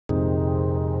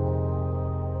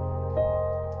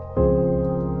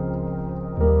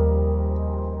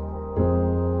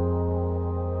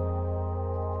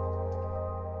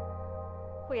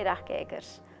Goedemiddag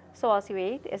kijkers. Zoals u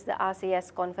weet is de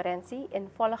ACS-conferentie in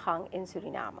volle gang in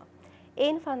Suriname.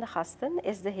 Een van de gasten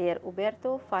is de heer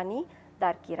Uberto Vanni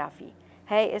d'Archirafi.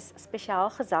 Hij is speciaal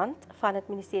gezant van het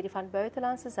ministerie van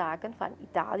Buitenlandse Zaken van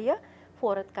Italië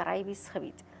voor het Caribisch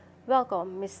gebied.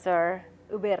 Welkom, Mr.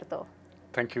 Uberto.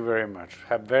 Thank you very much.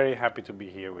 I'm very happy to be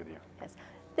here with you. Yes.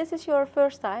 This is your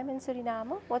first time in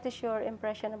Suriname. What is your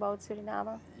impression about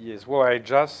Suriname? Yes, well, I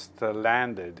just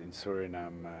landed in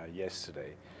Suriname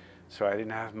yesterday, so I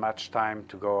didn't have much time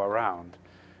to go around,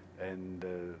 and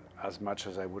as much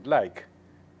as I would like.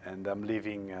 And I'm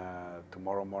leaving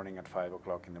tomorrow morning at 5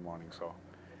 o'clock in the morning, so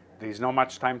there is not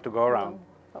much time to go around.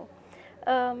 No.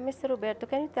 Mr. Roberto,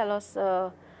 can you tell us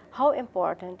how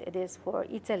important it is for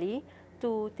Italy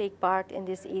to take part in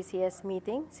this ACS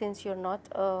meeting, since you're not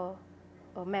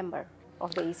a member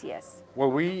of the ACS?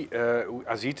 Well, we,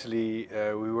 as Italy,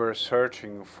 we were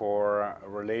searching for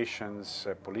relations,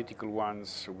 political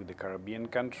ones, with the Caribbean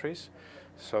countries.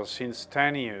 So since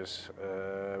 10 years,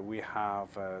 we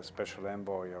have a special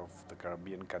envoy of the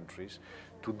Caribbean countries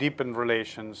to deepen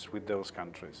relations with those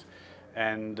countries.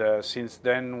 And since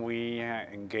then, we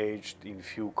engaged in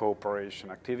few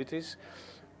cooperation activities,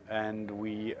 and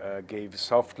we gave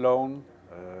soft loan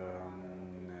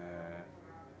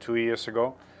 2 years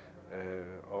ago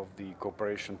of the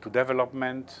cooperation to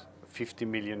development, 50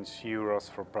 million euros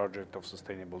for project of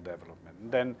sustainable development.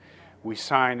 And then we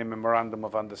signed a memorandum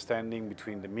of understanding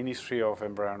between the Ministry of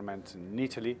Environment in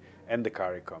Italy and the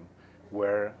CARICOM,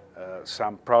 where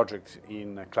some projects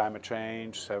in climate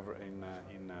change,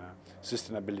 in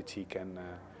sustainability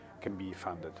can be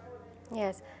funded.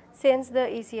 Yes, since the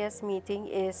ACS meeting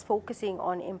is focusing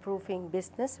on improving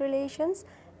business relations,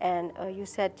 and you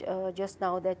said just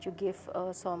now that you give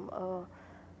some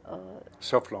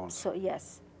soft loans. So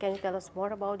yes, can you tell us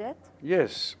more about that?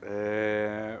 Yes.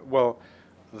 Well,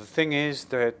 the thing is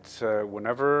that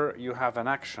whenever you have an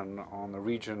action on a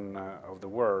region of the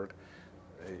world,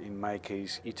 in my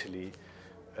case Italy,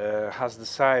 has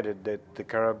decided that the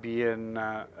Caribbean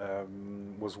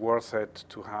was worth it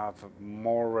to have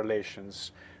more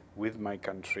relations with my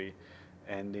country,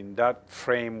 and in that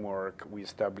framework we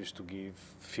established to give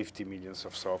 50 million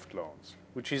of soft loans,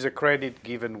 which is a credit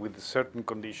given with certain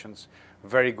conditions,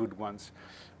 very good ones,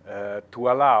 to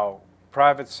allow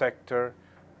private sector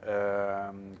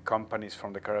companies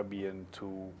from the Caribbean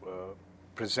to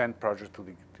present projects to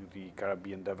the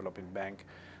Caribbean Development Bank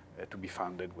to be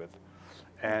funded with.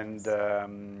 And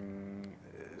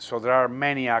so there are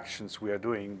many actions we are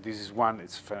doing. This is one,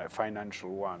 it's a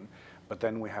financial one, but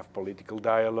then we have political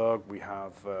dialogue, we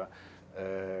have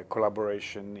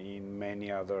collaboration in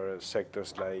many other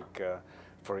sectors, like,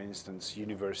 for instance,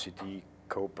 university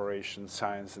cooperation,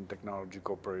 science and technology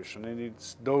cooperation, and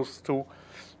it's those two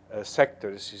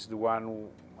sectors is the one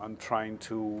I'm trying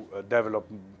to develop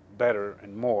better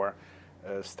and more,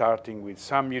 starting with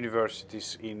some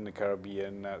universities in the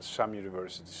Caribbean, some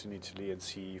universities in Italy, and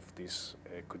see if this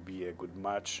could be a good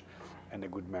match and a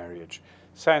good marriage.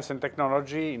 Science and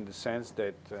technology, in the sense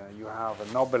that you have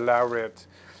a Nobel laureate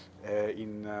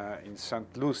in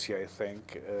St. Lucia, I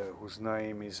think, whose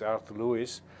name is Arthur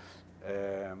Lewis,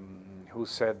 who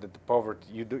said that the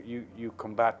poverty, you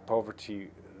combat poverty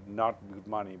not with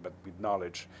money but with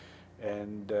knowledge,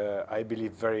 and I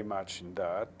believe very much in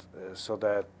that, so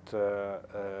that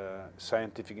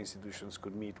scientific institutions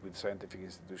could meet with scientific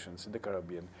institutions in the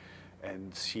Caribbean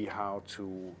and see how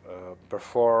to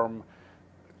perform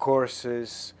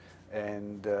courses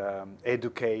and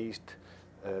educate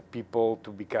people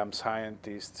to become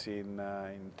scientists in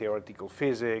theoretical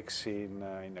physics, in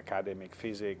academic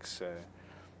physics,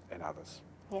 and others.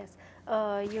 Yes,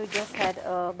 you just had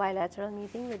a bilateral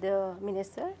meeting with the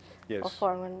Minister of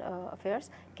Foreign Affairs.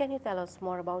 Can you tell us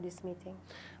more about this meeting?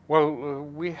 Well,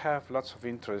 we have lots of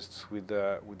interests with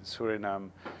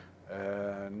Suriname,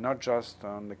 not just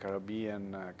on the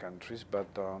Caribbean countries,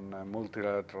 but on a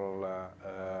multilateral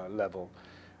level.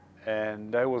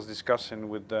 And I was discussing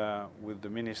with the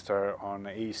Minister on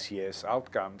ACS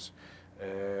outcomes,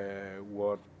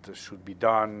 what should be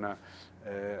done,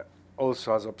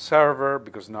 also as observer,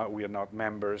 because now we are not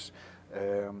members,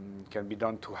 can be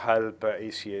done to help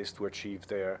ACS to achieve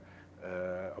their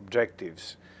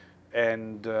objectives.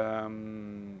 And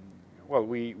well,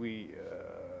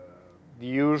 the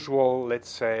usual, let's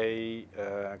say,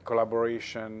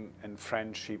 collaboration and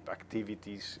friendship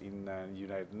activities in the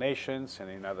United Nations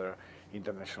and in other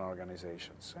international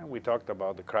organizations. And we talked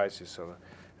about the crisis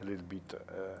a little bit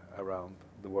around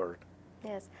the world.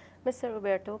 Yes. Mr.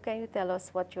 Roberto, can you tell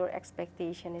us what your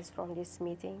expectation is from these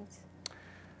meetings?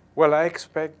 Well, I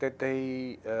expect that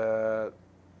they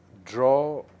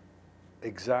draw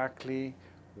exactly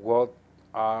what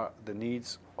are the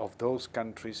needs of those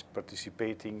countries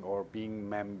participating or being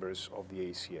members of the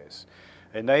ACS.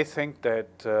 And I think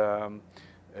that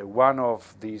one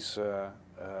of these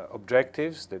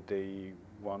objectives that they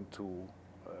want to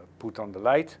put on the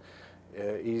light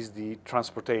is the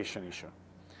transportation issue.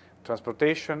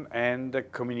 Transportation and the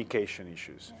communication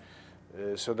issues.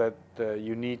 So that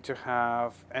you need to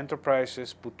have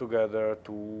enterprises put together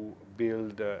to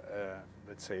build,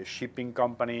 let's say, a shipping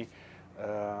company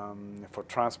for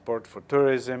transport, for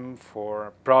tourism,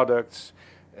 for products,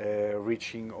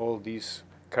 reaching all these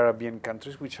Caribbean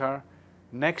countries which are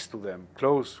next to them,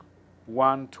 close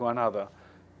one to another,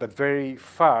 but very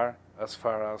far as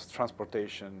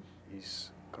transportation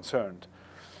is concerned.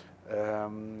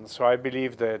 So I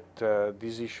believe that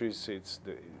this issue it's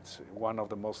one of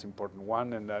the most important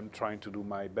one, and I'm trying to do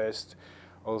my best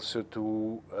also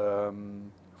to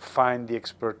find the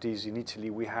expertise in Italy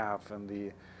we have on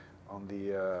the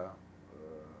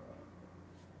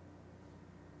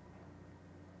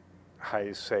how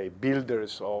you say,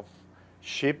 builders of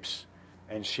ships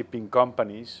and shipping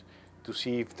companies to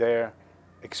see if their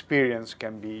experience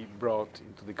can be brought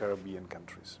into the Caribbean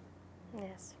countries.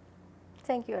 Yes.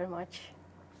 Thank you very much.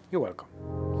 You're welcome.